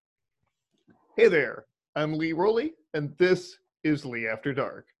Hey there, I'm Lee Rowley, and this is Lee After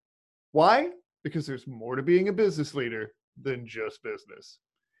Dark. Why? Because there's more to being a business leader than just business.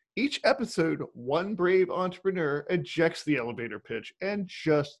 Each episode, one brave entrepreneur ejects the elevator pitch and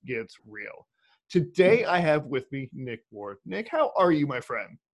just gets real. Today, I have with me Nick Ward. Nick, how are you, my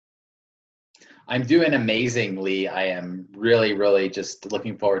friend? I'm doing amazingly. I am really, really just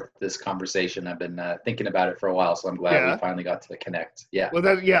looking forward to this conversation. I've been thinking about it for a while, so I'm glad we Yeah. finally got to connect. Yeah. Well,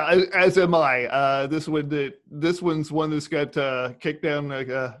 as am I. This one's one that's got kicked down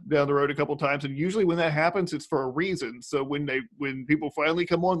the road a couple times, and usually when that happens, it's for a reason. So when people finally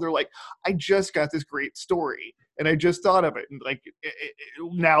come on, they're like, "I just got this great story, and I just thought of it," and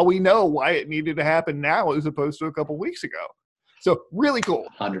now we know why it needed to happen now as opposed to a couple weeks ago. So really cool.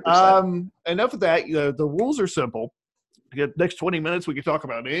 100%. Enough of that. The rules are simple. The next 20 minutes, we can talk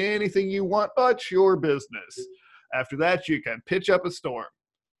about anything you want but your business. After that, you can pitch up a storm.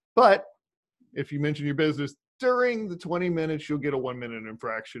 But if you mention your business during the 20 minutes, you'll get a 1 minute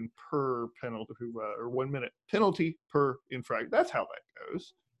infraction per penalty, or 1 minute penalty per infraction. That's how that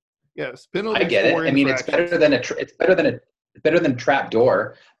goes. Yes, I penalties get it. for I mean, it's infractions. better than it's better than trap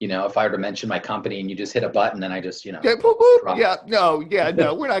door. You know, if I were to mention my company and you just hit a button and I just, Okay, boop, boop. drop.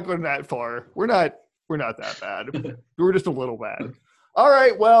 No, we're not going that far. We're not that bad. We're just a little bad. All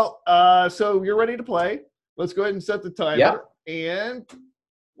right, well, so you're ready to play. Let's go ahead and set the timer. Yeah. And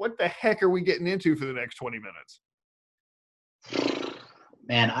what the heck are we getting into for the next 20 minutes?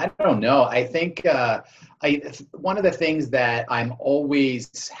 Man, I don't know. I think one of the things that I'm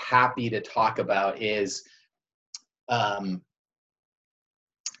always happy to talk about is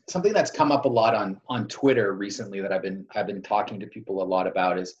something that's come up a lot on Twitter recently that I've been talking to people a lot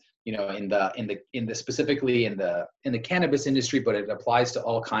about is, you know, in the specifically in the cannabis industry, but it applies to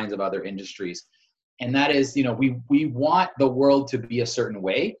all kinds of other industries. And that is, you know, we want the world to be a certain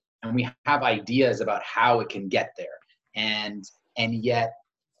way, and we have ideas about how it can get there. And yet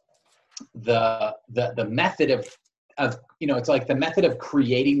the method of, you know, it's like the method of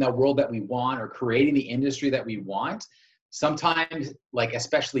creating the world that we want or creating the industry that we want. Sometimes, like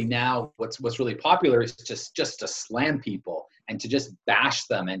especially now, what's really popular is just to slam people and to just bash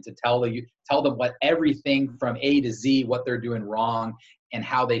them and to tell them what everything from A to Z, what they're doing wrong and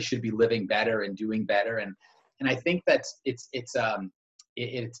how they should be living better and doing better. And I think that's it's a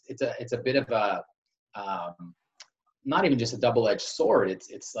bit of a not even just a double-edged sword.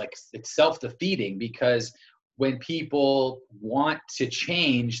 It's self-defeating, because when people want to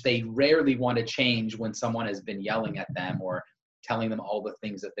change, they rarely want to change when someone has been yelling at them or telling them all the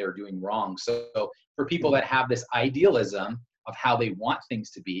things that they're doing wrong. So for people that have this idealism of how they want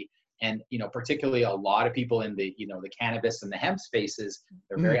things to be, and, you know, particularly a lot of people in the, you know, the cannabis and the hemp spaces,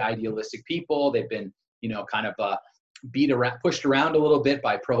 they're very idealistic people. They've been, you know, kind of pushed around a little bit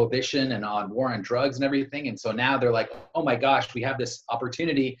by prohibition and on war on drugs and everything. And so now they're like, oh my gosh, we have this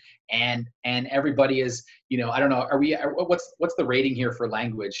opportunity, and everybody is, you know, I don't know, what's the rating here for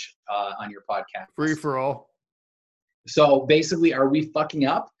language on your podcast? Free for all. So basically, are we fucking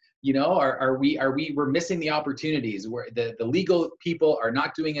up? You know, we're missing the opportunities where the legal people are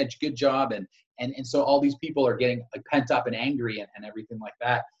not doing a good job, and so all these people are getting like pent up and angry and everything like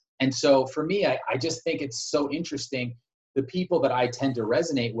that. And so for me, I just think it's so interesting. The people that I tend to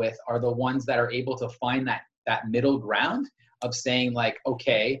resonate with are the ones that are able to find that middle ground of saying, like,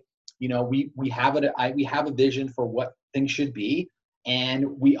 okay, you know, we have a vision for what things should be,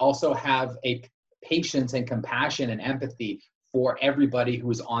 and we also have a patience and compassion and empathy for everybody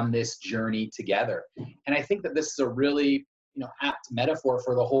who is on this journey together. And I think that this is a really, you know, apt metaphor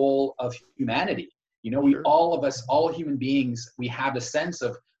for the whole of humanity. You know, we all of us, all human beings, we have a sense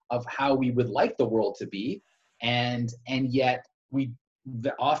of how we would like the world to be, and yet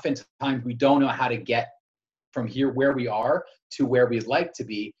oftentimes we don't know how to get from here where we are to where we'd like to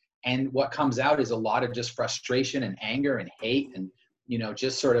be. And what comes out is a lot of just frustration and anger and hate and, you know,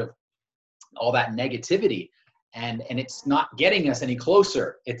 just sort of all that negativity. And it's not getting us any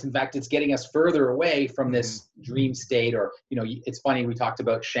closer. It's getting us further away from this dream state. Or, you know, it's funny, we talked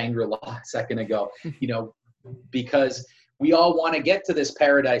about Shangri-La a second ago, you know, because we all want to get to this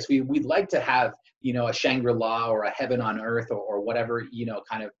paradise. We'd like to have, you know, a Shangri-La or a heaven on earth, or whatever, you know,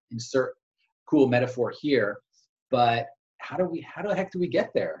 kind of insert cool metaphor here. But how the heck do we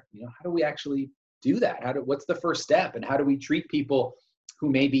get there? You know, how do we actually do that? What's the first step? And how do we treat people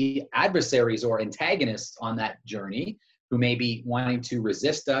who may be adversaries or antagonists on that journey, who may be wanting to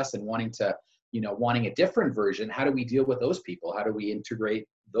resist us and wanting a different version? How do we deal with those people? How do we integrate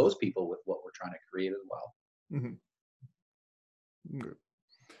those people with what we're trying to create as well? Mm-hmm.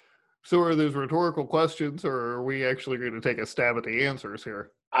 So are those rhetorical questions, or are we actually going to take a stab at the answers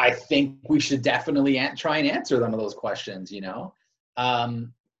here? I think we should definitely try and answer some of those questions. You know,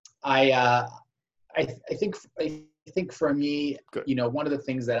 I, uh, I think for me, Good. you know, one of the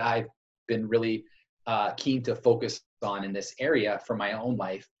things that I've been really keen to focus on in this area for my own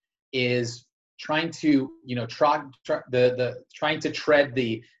life is trying to, you know, trying to tread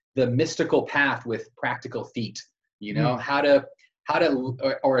the mystical path with practical feet. You know,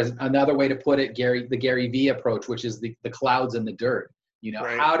 or as another way to put it, the Gary V approach, which is the clouds and the dirt. You know,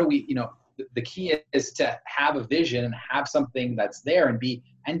 Right. how do we, you know, the key is to have a vision and have something that's there and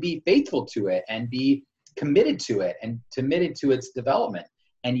be faithful to it and be committed to it and committed to its development,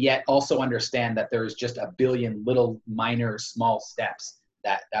 and yet also understand that there's just a billion little minor small steps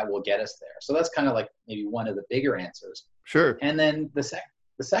that will get us there. So that's kind of like maybe one of the bigger answers. Sure. And then the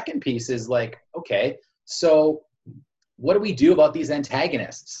second piece is like, okay, so what do we do about these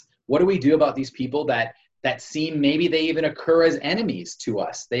antagonists? What do we do about these people that seem, maybe they even occur as enemies to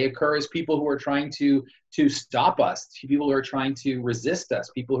us? They occur as people who are trying to stop us, people who are trying to resist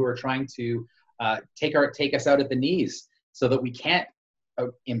us, people who are trying to take us out at the knees so that we can't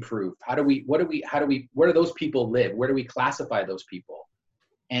improve. Where do those people live? Where do we classify those people?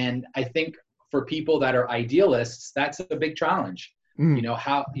 And I think for people that are idealists, that's a big challenge. You know,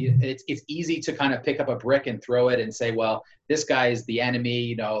 how it's easy to kind of pick up a brick and throw it and say, well, this guy is the enemy.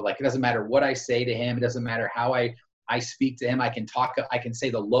 You know, like, it doesn't matter what I say to him. It doesn't matter how I speak to him. I can say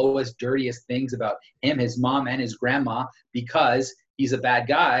the lowest, dirtiest things about him, his mom, and his grandma, because he's a bad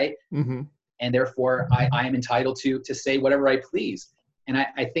guy. Mm-hmm. And therefore I am entitled to say whatever I please. And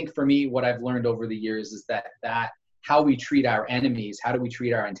I think for me, what I've learned over the years is that how we treat our enemies, how do we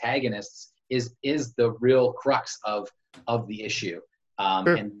treat our antagonists is the real crux of the issue.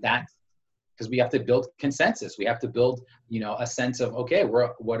 Sure. And that's because we have to build consensus. We have to build, you know, a sense of, okay,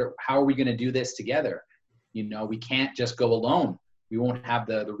 how are we going to do this together? You know, we can't just go alone. We won't have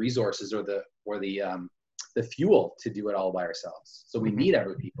the resources or the fuel to do it all by ourselves. So we need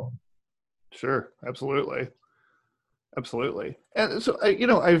other people. Sure. Absolutely. And so,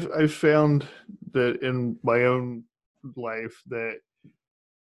 I've found that in my own life that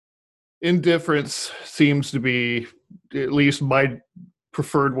indifference seems to be at least my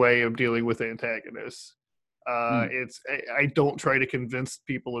preferred way of dealing with antagonists. I don't try to convince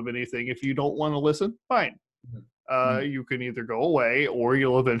people of anything. If you don't want to listen, fine. You can either go away or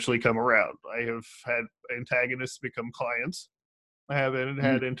you'll eventually come around. I have had antagonists become clients. I haven't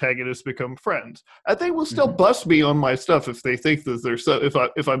had antagonists become friends. And they will still bust me on my stuff if they think that there's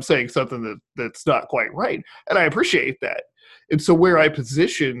if I'm saying something that's not quite right, and I appreciate that. And so where I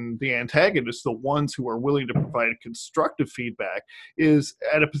position the antagonists, the ones who are willing to provide constructive feedback, is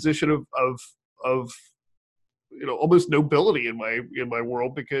at a position of almost nobility in my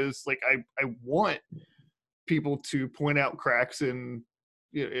world, because like I want people to point out cracks in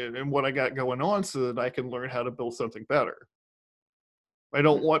what I got going on so that I can learn how to build something better. I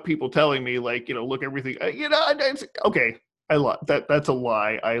don't want people telling me like, look, everything, it's, okay. I love that. That's a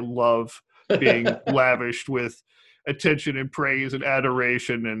lie. I love being lavished with attention and praise and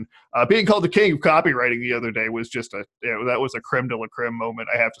adoration, and being called the king of copywriting the other day was just that was a creme de la creme moment,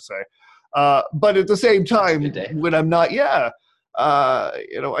 I have to say. But at the same time, when I'm not, I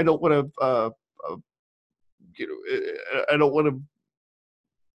don't want to, I don't want to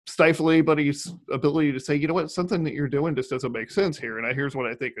stifle anybody's ability to say, you know what, something that you're doing just doesn't make sense here, and here's what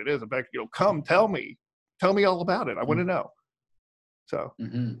I think it is. In fact, come tell me all about it. I want to know. So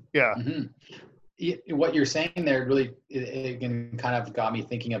what you're saying there really it kind of got me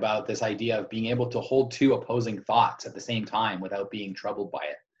thinking about this idea of being able to hold two opposing thoughts at the same time without being troubled by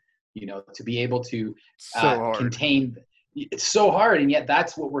it. To be able to contain. It's so hard, and yet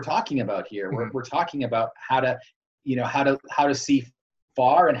that's what we're talking about here. We're talking about how to see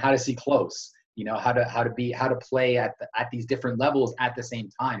far and how to see close. How to play at these different levels at the same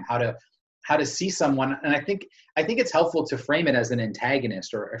time. How to see someone, and I think it's helpful to frame it as an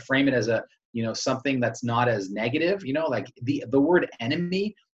antagonist or frame it as a something that's not as negative. Like the word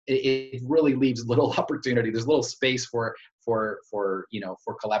enemy, it really leaves little opportunity. There's little space for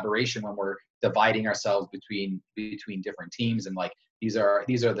collaboration when we're dividing ourselves between different teams, and like these are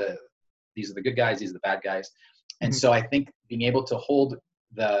the good guys, these are the bad guys. And so I think being able to hold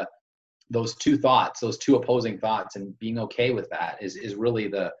those two opposing thoughts and being okay with that is really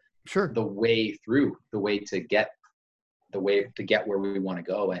the way through, the way to get where we want to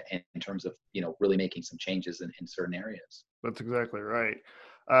go in terms of really making some changes in certain areas. That's exactly right.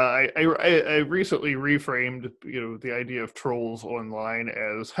 I recently reframed, the idea of trolls online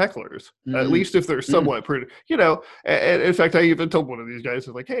as hecklers. At Mm, least if they're mm, somewhat pretty, and in fact, I even told one of these guys,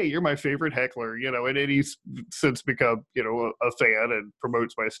 like, "Hey, you're my favorite heckler," and then he's since become, a fan and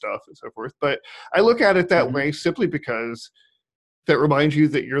promotes my stuff and so forth. But I look at it that mhm, way simply because that reminds you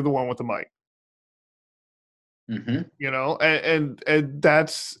that you're the one with the mic. mhm. And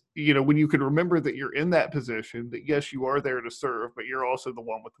that's, when you can remember that you're in that position, that yes, you are there to serve, but you're also the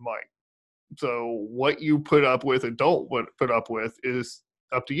one with the mic. So what you put up with and don't put up with is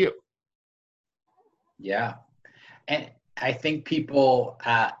up to you. Yeah. And I think people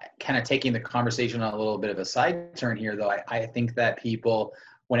kind of taking the conversation on a little bit of a side turn here, though. I think that people,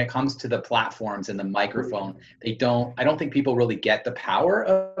 when it comes to the platforms and the microphone, I don't think people really get the power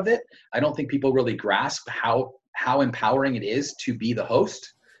of it. I don't think people really grasp how empowering it is to be the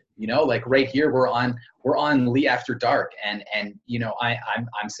host. Like right here, we're on Lee After Dark, and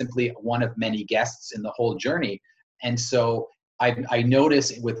I'm simply one of many guests in the whole journey. And so I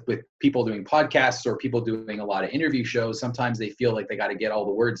notice with people doing podcasts or people doing a lot of interview shows, sometimes they feel like they got to get all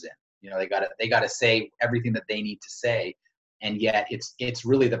the words in. They got to say everything that they need to say, and yet it's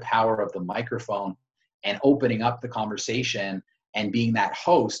really the power of the microphone and opening up the conversation and being that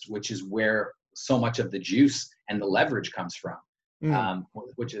host, which is where so much of the juice and the leverage comes from. Mm,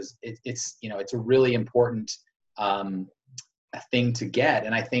 Which is it's a really important um, thing to get,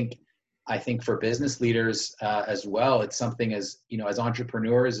 and I think for business leaders as well, it's something as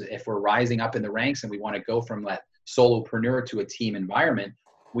entrepreneurs, if we're rising up in the ranks and we want to go from that solopreneur to a team environment,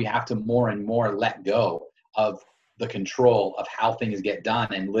 we have to more and more let go of the control of how things get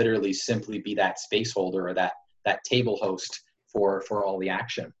done and literally simply be that space holder or that table host for all the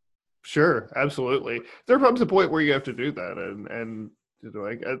action. sure, absolutely. There comes a point where you have to do that, and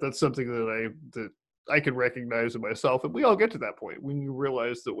that's something that I can recognize in myself, and we all get to that point when you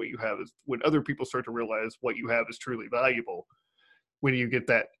realize that what you have is when other people start to realize what you have is truly valuable. When you get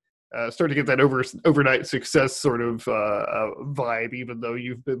that start to get that overnight success sort of vibe, even though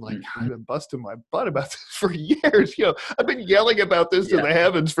you've been like, God, I've Mhm. been busting my butt about this for years. I've been yelling about this to Yeah. the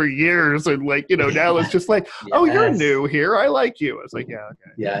heavens for years, and like, now it's just like, oh, you're Yes. new here. I like you. It's like, yeah,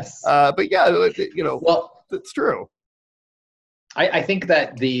 okay. Yes. But yeah, Well, that's true. I think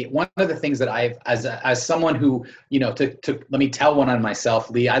that the one of the things that I've as someone who to let me tell one on myself,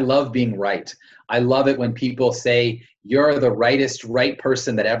 Lee. I love being right. I love it when people say you're the right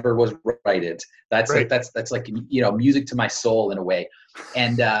person that ever was righted. That's like Right. that's like music to my soul in a way.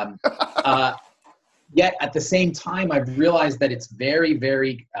 And uh, yet at the same time, I've realized that it's very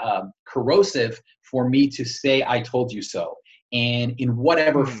very corrosive for me to say I told you so, and in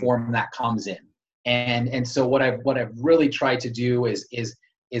whatever Hmm. form that comes in. And so what I've really tried to do is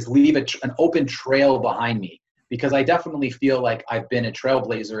leave an open trail behind me, because I definitely feel like I've been a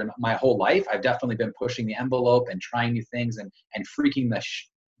trailblazer in my whole life. I've definitely been pushing the envelope and trying new things and freaking the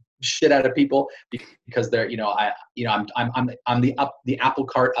shit out of people because they're I'm the apple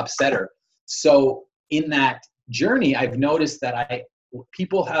cart upsetter. So in that journey, I've noticed that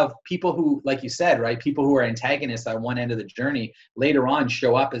people who, like you said, right, people who are antagonists at one end of the journey later on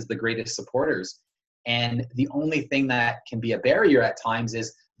show up as the greatest supporters. And the only thing that can be a barrier at times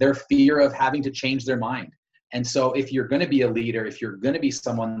is their fear of having to change their mind. And so if you're going to be a leader, if you're going to be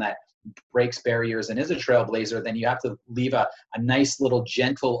someone that breaks barriers and is a trailblazer, then you have to leave a nice little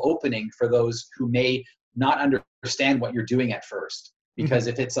gentle opening for those who may not understand what you're doing at first. Hmm. Because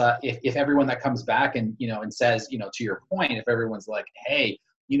if everyone that comes back and says, to your point, if everyone's like, hey,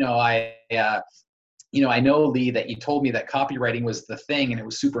 I know, Lee, that you told me that copywriting was the thing and it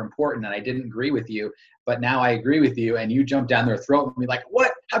was super important and I didn't agree with you, but now I agree with you, and you jump down their throat and be like,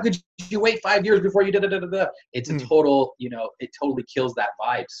 what? How could you wait 5 years before you did it? It's a Hmm. total, it totally kills that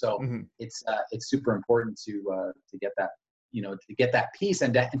vibe. So Hmm. it's super important to get that, to get that piece.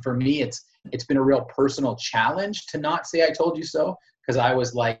 And for me, it's been a real personal challenge to not say I told you so, because I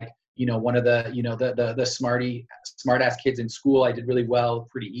was like, one of the, the smart ass kids in school. I did really well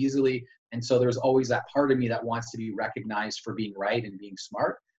pretty easily. And so there's always that part of me that wants to be recognized for being right and being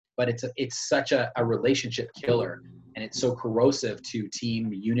smart. But it's such a relationship killer. And it's so corrosive to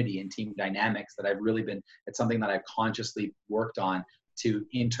team unity and team dynamics that it's something that I've consciously worked on to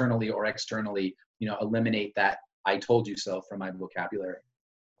internally or externally, eliminate that I told you so from my vocabulary.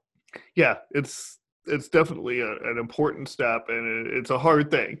 Yeah, it's definitely an important step, and it's a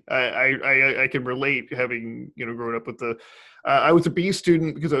hard thing. I can relate, having grown up with I was a B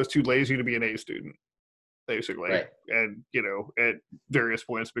student because I was too lazy to be an A student, basically, Right. and at various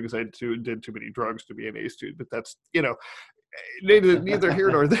points because did too many drugs to be an A student. But that's neither here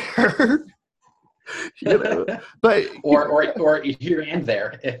nor there. You know, but or here and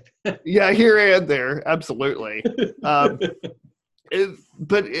there. yeah, here and there, absolutely.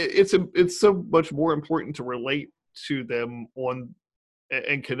 It's so much more important to relate to them on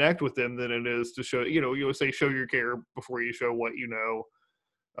and connect with them than it is to show, you would say show your care before you show what you know,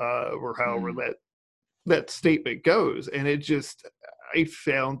 or however that statement goes. And I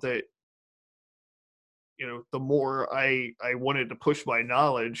found that, the more I wanted to push my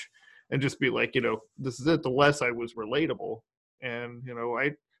knowledge and just be like, this is it, the less I was relatable. And,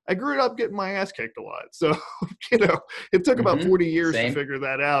 I grew up getting my ass kicked a lot. So, it took about 40 years Same. to figure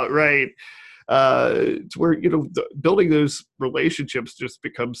that out. Right. To where, building those relationships just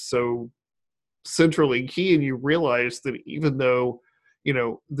becomes so centrally key. And you realize that even though,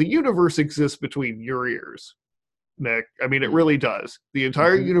 the universe exists between your ears, Nick. I mean, it really does. The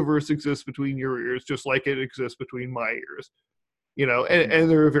entire universe exists between your ears, just like it exists between my ears, and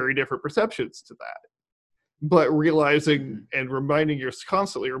there are very different perceptions to that. But realizing and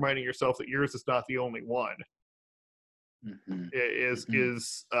constantly reminding yourself that yours is not the only one is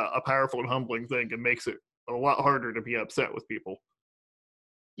a powerful and humbling thing, and makes it a lot harder to be upset with people.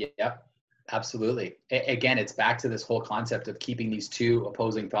 Yeah. Absolutely. Again, it's back to this whole concept of keeping these two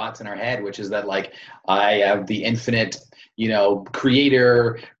opposing thoughts in our head, which is that, like, I have the infinite,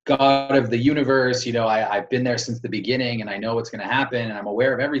 creator, God of the universe. I've been there since the beginning, and I know what's going to happen, and I'm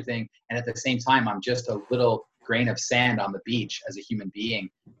aware of everything. And at the same time, I'm just a little grain of sand on the beach as a human being,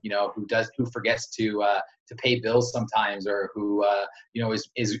 who forgets to pay bills sometimes, or who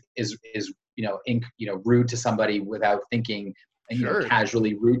is rude to somebody without thinking, and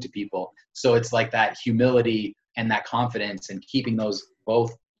casually rude to people. So it's like that humility and that confidence, and keeping those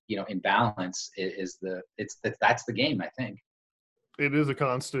both, in balance that's the game, I think. It is a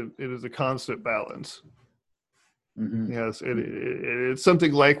constant balance. Yes. It's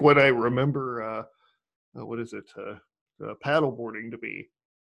something like what I remember, what is it? Paddleboarding to be.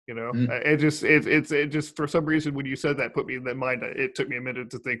 It just for some reason, when you said that, put me in that mind. It took me a minute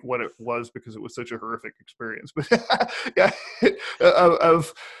to think what it was, because it was such a horrific experience. But yeah,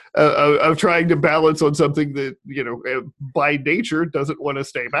 of trying to balance on something that by nature doesn't want to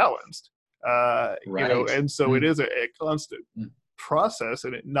stay balanced. Right. And so it is a constant process,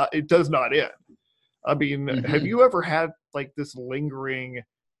 and it does not end. I mean, have you ever had like this lingering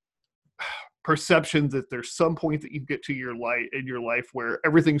perception that there's some point that you get to in your life where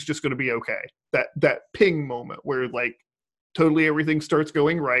everything's just going to be okay? That ping moment where, like, totally everything starts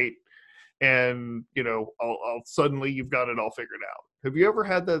going right, and all suddenly you've got it all figured out. Have you ever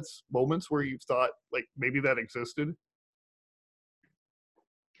had those moments where you've thought, like, maybe that existed?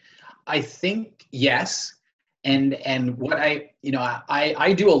 I think yes. And what I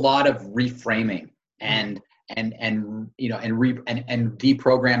do a lot of reframing and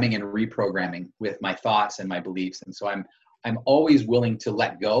deprogramming and reprogramming with my thoughts and my beliefs. And so I'm always willing to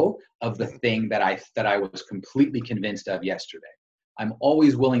let go of the thing that I was completely convinced of yesterday. I'm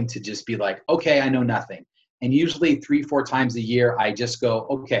always willing to just be like, okay, I know nothing. And usually 3-4 times a year, I just go,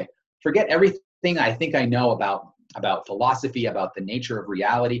 okay, forget everything I think I know about philosophy, about the nature of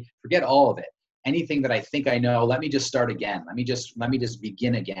reality. Forget all of it. Anything that I think I know, let me just start again. Let me just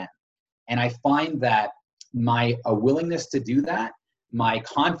begin again. And I find that my willingness to do that, my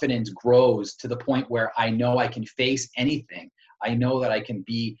confidence grows to the point where I know I can face anything. I know that I can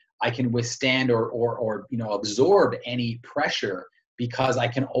withstand or absorb any pressure, because I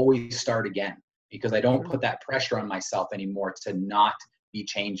can always start again, because I don't put that pressure on myself anymore to not be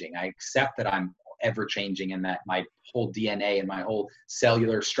changing. I accept that I'm ever changing, and that my whole DNA and my whole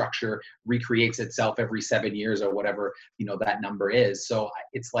cellular structure recreates itself every 7 years, or whatever that number is. So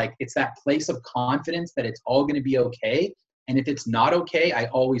it's that place of confidence that it's all going to be okay. And if it's not okay, I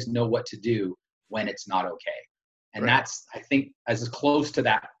always know what to do when it's not okay. And that's, I think, as close to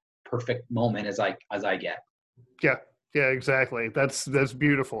that perfect moment as I get. Yeah, exactly. That's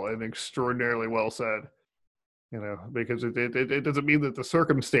beautiful and extraordinarily well said. Because it doesn't mean that the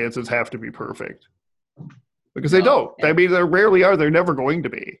circumstances have to be perfect, because they don't. I mean, they rarely are. They're never going to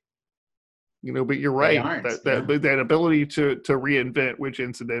be. But you're right. That ability to reinvent, which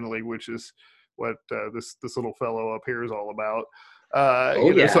is what this little fellow up here is all about.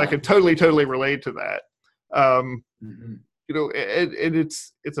 So I can totally relate to that. And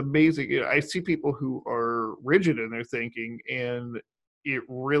it's amazing. I see people who are rigid in their thinking, and it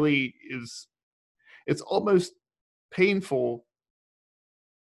really is. It's almost painful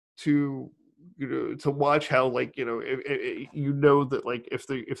to watch how, like, that, like, if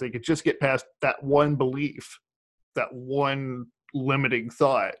they could just get past that one belief, that one limiting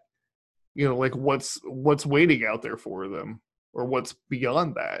thought, like what's waiting out there for them, or what's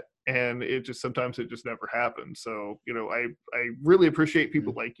beyond that. and sometimes it just never happens. So, I really appreciate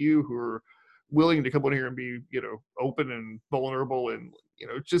people like you who are willing to come on here and be, open and vulnerable, and,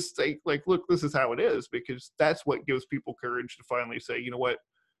 just say, like, look, this is how it is, because that's what gives people courage to finally say, you know what,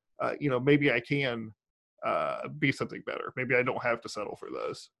 maybe I can be something better. Maybe I don't have to settle for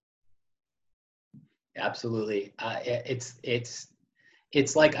this. Absolutely.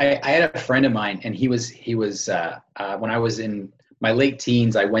 It's like I had a friend of mine, and he was when I was in my late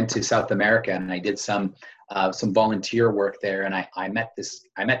teens, I went to South America and I did some volunteer work there, and I met this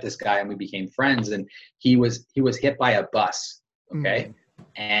guy, and we became friends, and he was hit by a bus. Okay.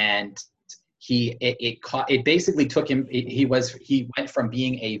 And it basically took him, he went from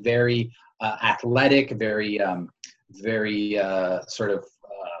being a very athletic, very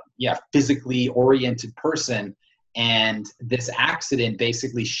physically oriented person, and this accident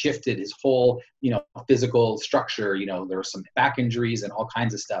basically shifted his whole physical structure. There were some back injuries and all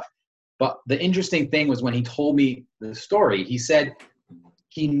kinds of stuff. But the interesting thing was, when he told me the story, he said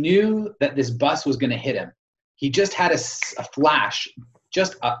he knew that this bus was going to hit him. He just had a flash,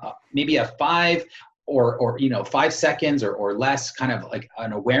 just maybe a 5 or 5 seconds or less, kind of like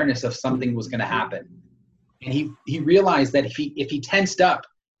an awareness of something was going to happen. And he realized that if he tensed up,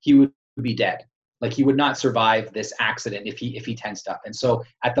 he would be dead. Like, he would not survive this accident if he tensed up. And so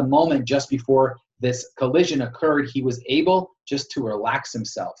at the moment, just before this collision occurred, he was able just to relax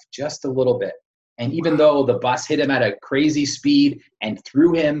himself just a little bit. And even though the bus hit him at a crazy speed and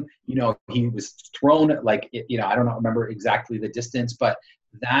threw him, he was thrown, like, I don't remember exactly the distance, but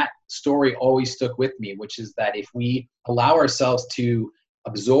that story always stuck with me, which is that if we allow ourselves to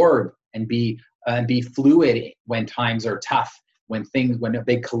absorb and be fluid when times are tough, when a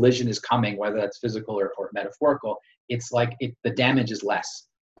big collision is coming, whether that's physical or metaphorical, it's like the damage is less.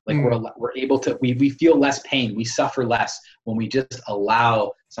 Like, we're able to, we feel less pain, we suffer less when we just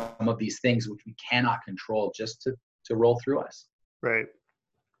allow some of these things which we cannot control just to roll through us. Right.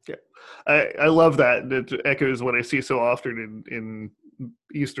 Yeah. I love that. It echoes what I see so often in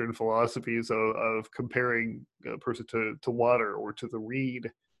Eastern philosophies of comparing a person to water or to the reed.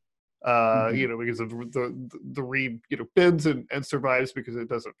 Because of the reed, bends and survives because it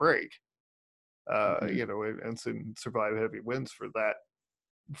doesn't break. And survive heavy winds for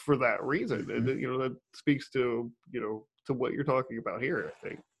that reason. And that speaks to to what you're talking about here, I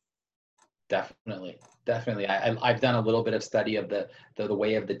think. Definitely. I've done a little bit of study of the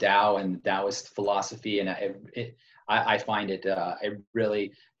way of the Tao and Taoist philosophy, and I find it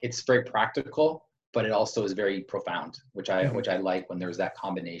it's very practical, but it also is very profound, which I like, when there's that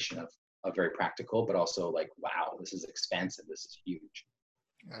combination of very practical, but also like, wow, this is expansive, this is huge.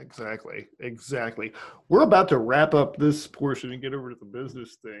 Exactly. We're about to wrap up this portion and get over to the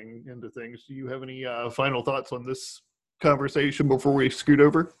business into things. Do you have any final thoughts on this conversation before we scoot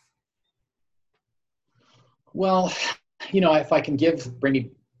over? Well, if I can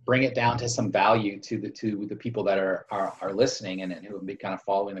bring it down to some value to the people that are listening and who have been kind of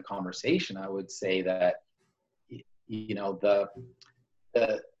following the conversation, I would say that the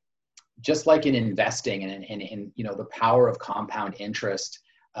just like in investing and in the power of compound interest,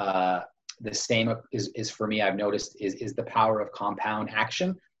 the same is for me, I've noticed, is the power of compound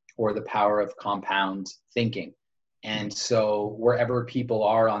action or the power of compound thinking. And so wherever people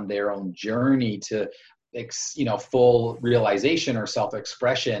are on their own journey to full realization or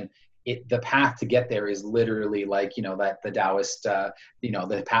self-expression, the path to get there is literally like, that the Taoist,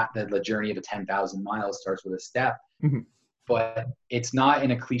 the path, the journey of the 10,000 miles starts with a step. Mm-hmm. But it's not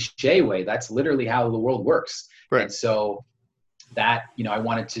in a cliche way. That's literally how the world works. Right. And so that, I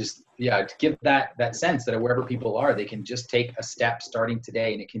wanted to just, to give that sense that wherever people are, they can just take a step starting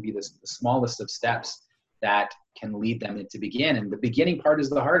today. And it can be the smallest of steps that can lead them to begin. And the beginning part is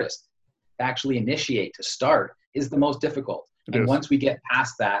the hardest. To actually initiate, to start, is the most difficult. And once we get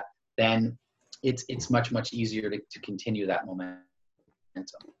past that, then it's much, much easier to continue that momentum.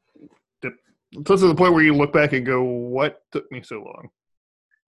 So to the point where you look back and go, what took me so long?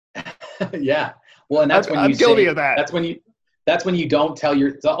 Yeah. Well, and that's when I'm guilty of that. That's when you don't tell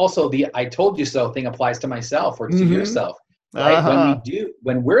also the "I told you so" thing applies to myself or to yourself, right? Uh-huh.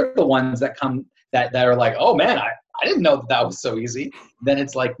 When we're the ones that come, that are like, oh man, I didn't know that was so easy. Then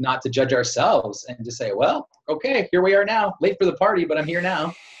it's like not to judge ourselves and to say, well, okay, here we are now, late for the party, but I'm here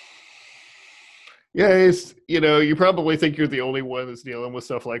now. Yeah, it's, you probably think you're the only one that's dealing with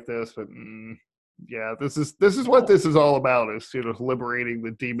stuff like this, but yeah, this is what this is all about, is, liberating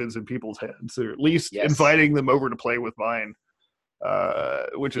the demons in people's heads, or at least inviting them over to play with mine.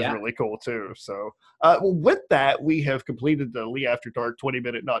 which is Yeah. really cool too. So, well, with that, we have completed the Lee After Dark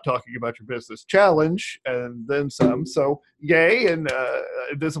 20-minute not talking about your business challenge and then some. So, yay, and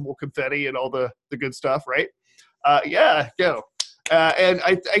invisible confetti and all the good stuff, right? Yeah, go. And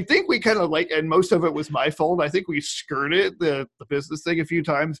I think we kind of and most of it was my fault. I think we skirted the business thing a few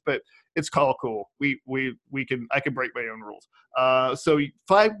times, but it's call cool. I can break my own rules. So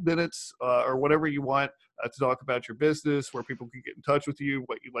 5 minutes or whatever you want to talk about your business, where people can get in touch with you,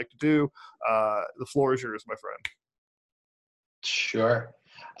 what you'd like to do. The floor is yours, my friend. Sure.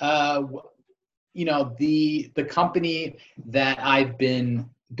 The company that I've been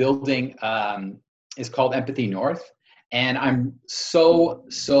building is called Empathy North. And I'm so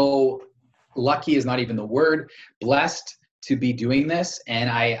lucky is not even the word, blessed to be doing this. And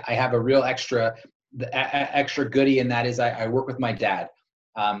I have a real extra goodie, and that is I work with my dad.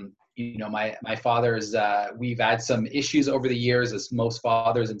 My father's, we've had some issues over the years, as most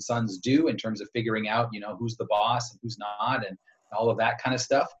fathers and sons do, in terms of figuring out, who's the boss and who's not, and all of that kind of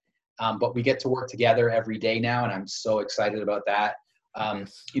stuff. But we get to work together every day now, and I'm so excited about that.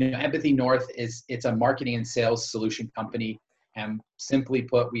 Empathy North it's a marketing and sales solution company. And simply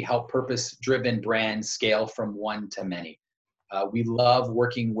put, we help purpose-driven brands scale from one to many. We love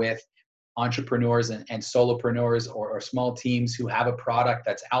working with entrepreneurs and solopreneurs or small teams who have a product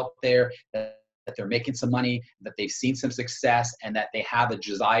that's out there, that they're making some money, that they've seen some success, and that they have a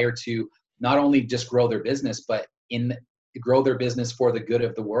desire to not only just grow their business, but grow their business for the good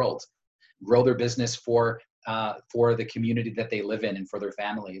of the world, grow their business for the community that they live in and for their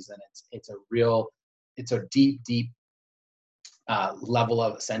families. And it's a deep level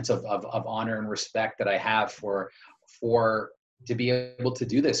of sense of honor and respect that I have for to be able to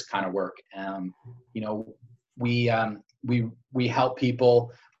do this kind of work. We help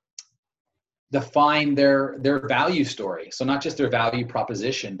people define their value story. So not just their value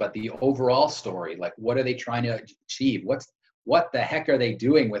proposition, but the overall story. Like, what are they trying to achieve? What the heck are they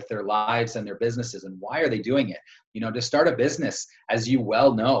doing with their lives and their businesses, and why are they doing it? To start a business, as you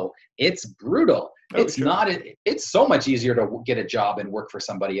well know, it's brutal. Oh, it's sure. not, it's so much easier to get a job and work for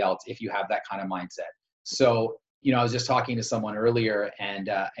somebody else if you have that kind of mindset. So, I was just talking to someone earlier, and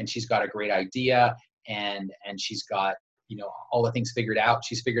she's got a great idea, and she's got, all the things figured out.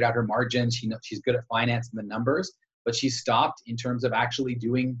 She's figured out her margins. She's good at finance and the numbers, but she's stopped in terms of actually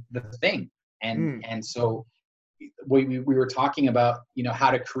doing the thing. And so we were talking about,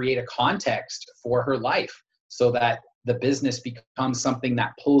 how to create a context for her life so that the business becomes something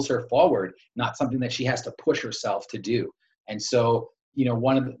that pulls her forward, not something that she has to push herself to do. And so,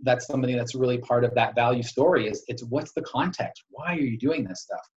 that's something that's really part of that value story is it's what's the context? Why are you doing this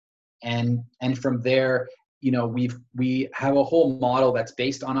stuff? And from there, we have a whole model that's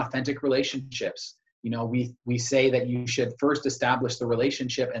based on authentic relationships. We say that you should first establish the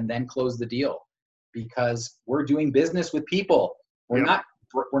relationship and then close the deal, because we're doing business with people. We're not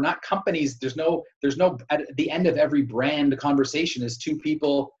companies. There's no at the end of every brand conversation is two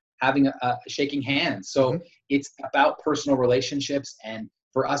people having shaking hands. So it's about personal relationships. And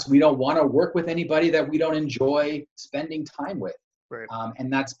for us, we don't want to work with anybody that we don't enjoy spending time with. Right.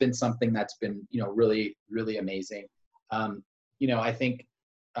 And that's been something that's been, really, really amazing. I think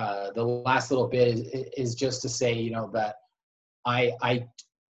the last little bit is just to say, that I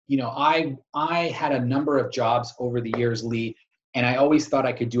had a number of jobs over the years, Lee, and I always thought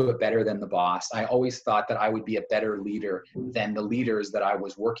I could do it better than the boss. I always thought that I would be a better leader than the leaders that I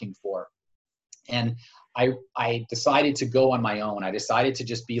was working for. And I decided to go on my own. I decided to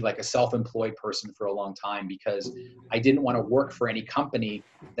just be like a self-employed person for a long time, because I didn't want to work for any company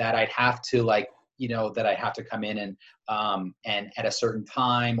that I'd have to that I have to come in and at a certain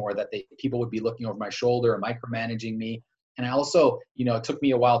time, or that people would be looking over my shoulder or micromanaging me. And I also, it took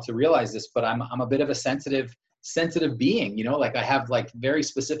me a while to realize this, but I'm a bit of a sensitive being, I have very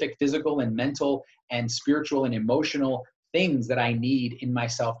specific physical and mental and spiritual and emotional things that I need in my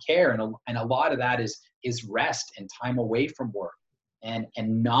self-care. And a lot of that is rest and time away from work, and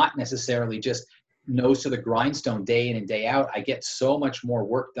not necessarily just nose to the grindstone day in and day out. I get so much more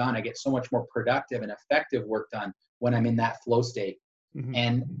work done. I get so much more productive and effective work done when I'm in that flow state. Mm-hmm.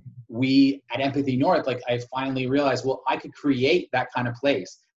 And we at Empathy North, I finally realized, well, I could create that kind of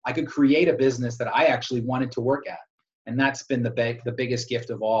place. I could create a business that I actually wanted to work at. And that's been the biggest gift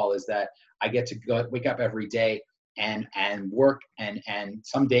of all, is that I get to wake up every day and work. And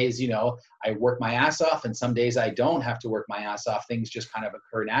some days, I work my ass off, and some days I don't have to work my ass off. Things just kind of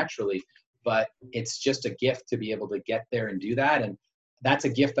occur naturally, but it's just a gift to be able to get there and do that. And that's a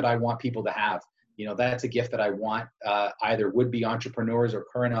gift that I want people to have. That's a gift that I want either would-be entrepreneurs or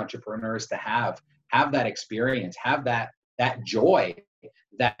current entrepreneurs to have that experience, have that joy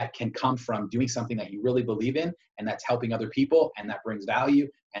that can come from doing something that you really believe in, and that's helping other people, and that brings value,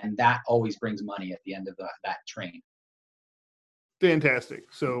 and that always brings money at the end of that train. Fantastic.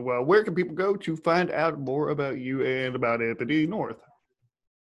 So where can people go to find out more about you and about Empathy North?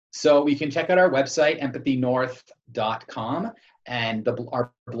 So you can check out our website, empathynorth.com, and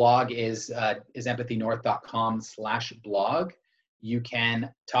our blog is empathynorth.com/blog. You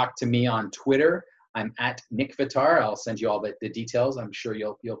can talk to me on Twitter. I'm at Nick Vitar. I'll send you all the details. I'm sure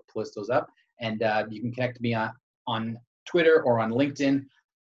you'll post those up, and you can connect me on Twitter or on LinkedIn.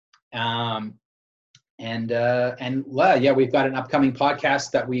 Yeah, we've got an upcoming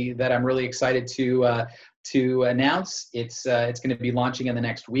podcast that I'm really excited to announce. It's going to be launching in the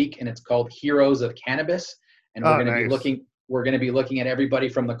next week, and it's called Heroes of Cannabis. And we're going to be looking at everybody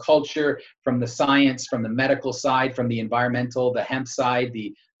from the culture, from the science, from the medical side, from the environmental, the hemp side,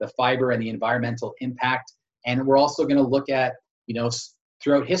 the fiber and the environmental impact. And we're also going to look at,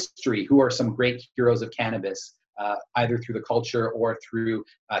 throughout history, who are some great heroes of cannabis, either through the culture or through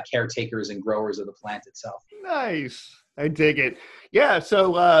caretakers and growers of the plant itself. Nice. I dig it. Yeah.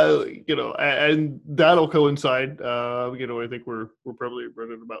 So, and that'll coincide. I think we're probably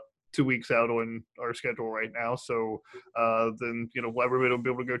running about 2 weeks out on our schedule right now. So then, everybody will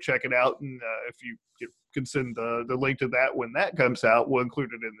be able to go check it out. And if you can send the link to that when that comes out, we'll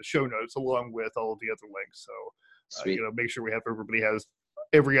include it in the show notes along with all of the other links. So, make sure everybody has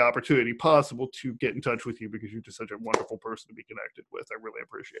every opportunity possible to get in touch with you, because you're just such a wonderful person to be connected with. I really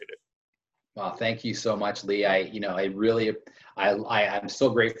appreciate it. Well, thank you so much, Lee. I'm so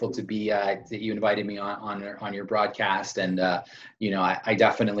grateful to be that you invited me on your broadcast, and I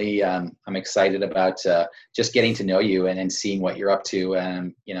definitely I'm excited about just getting to know you and seeing what you're up to,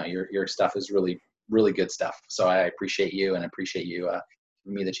 and your stuff is really, really good stuff. So I appreciate you, and appreciate you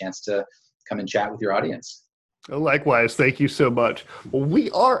giving me the chance to come and chat with your audience. Likewise, thank you so much. Well,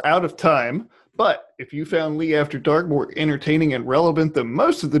 we are out of time. But if you found Lee After Dark more entertaining and relevant than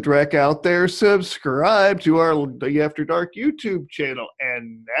most of the dreck out there, subscribe to our Lee After Dark YouTube channel.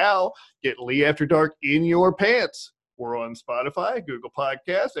 And now get Lee After Dark in your pants. We're on Spotify, Google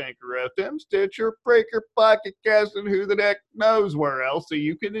Podcasts, Anchor FM, Stitcher, Breaker, Pocket Cast, and who the heck knows where else, so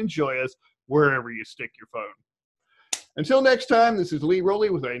you can enjoy us wherever you stick your phone. Until next time, this is Lee Rowley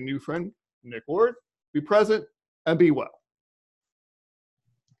with a new friend, Nick Ward. Be present and be well.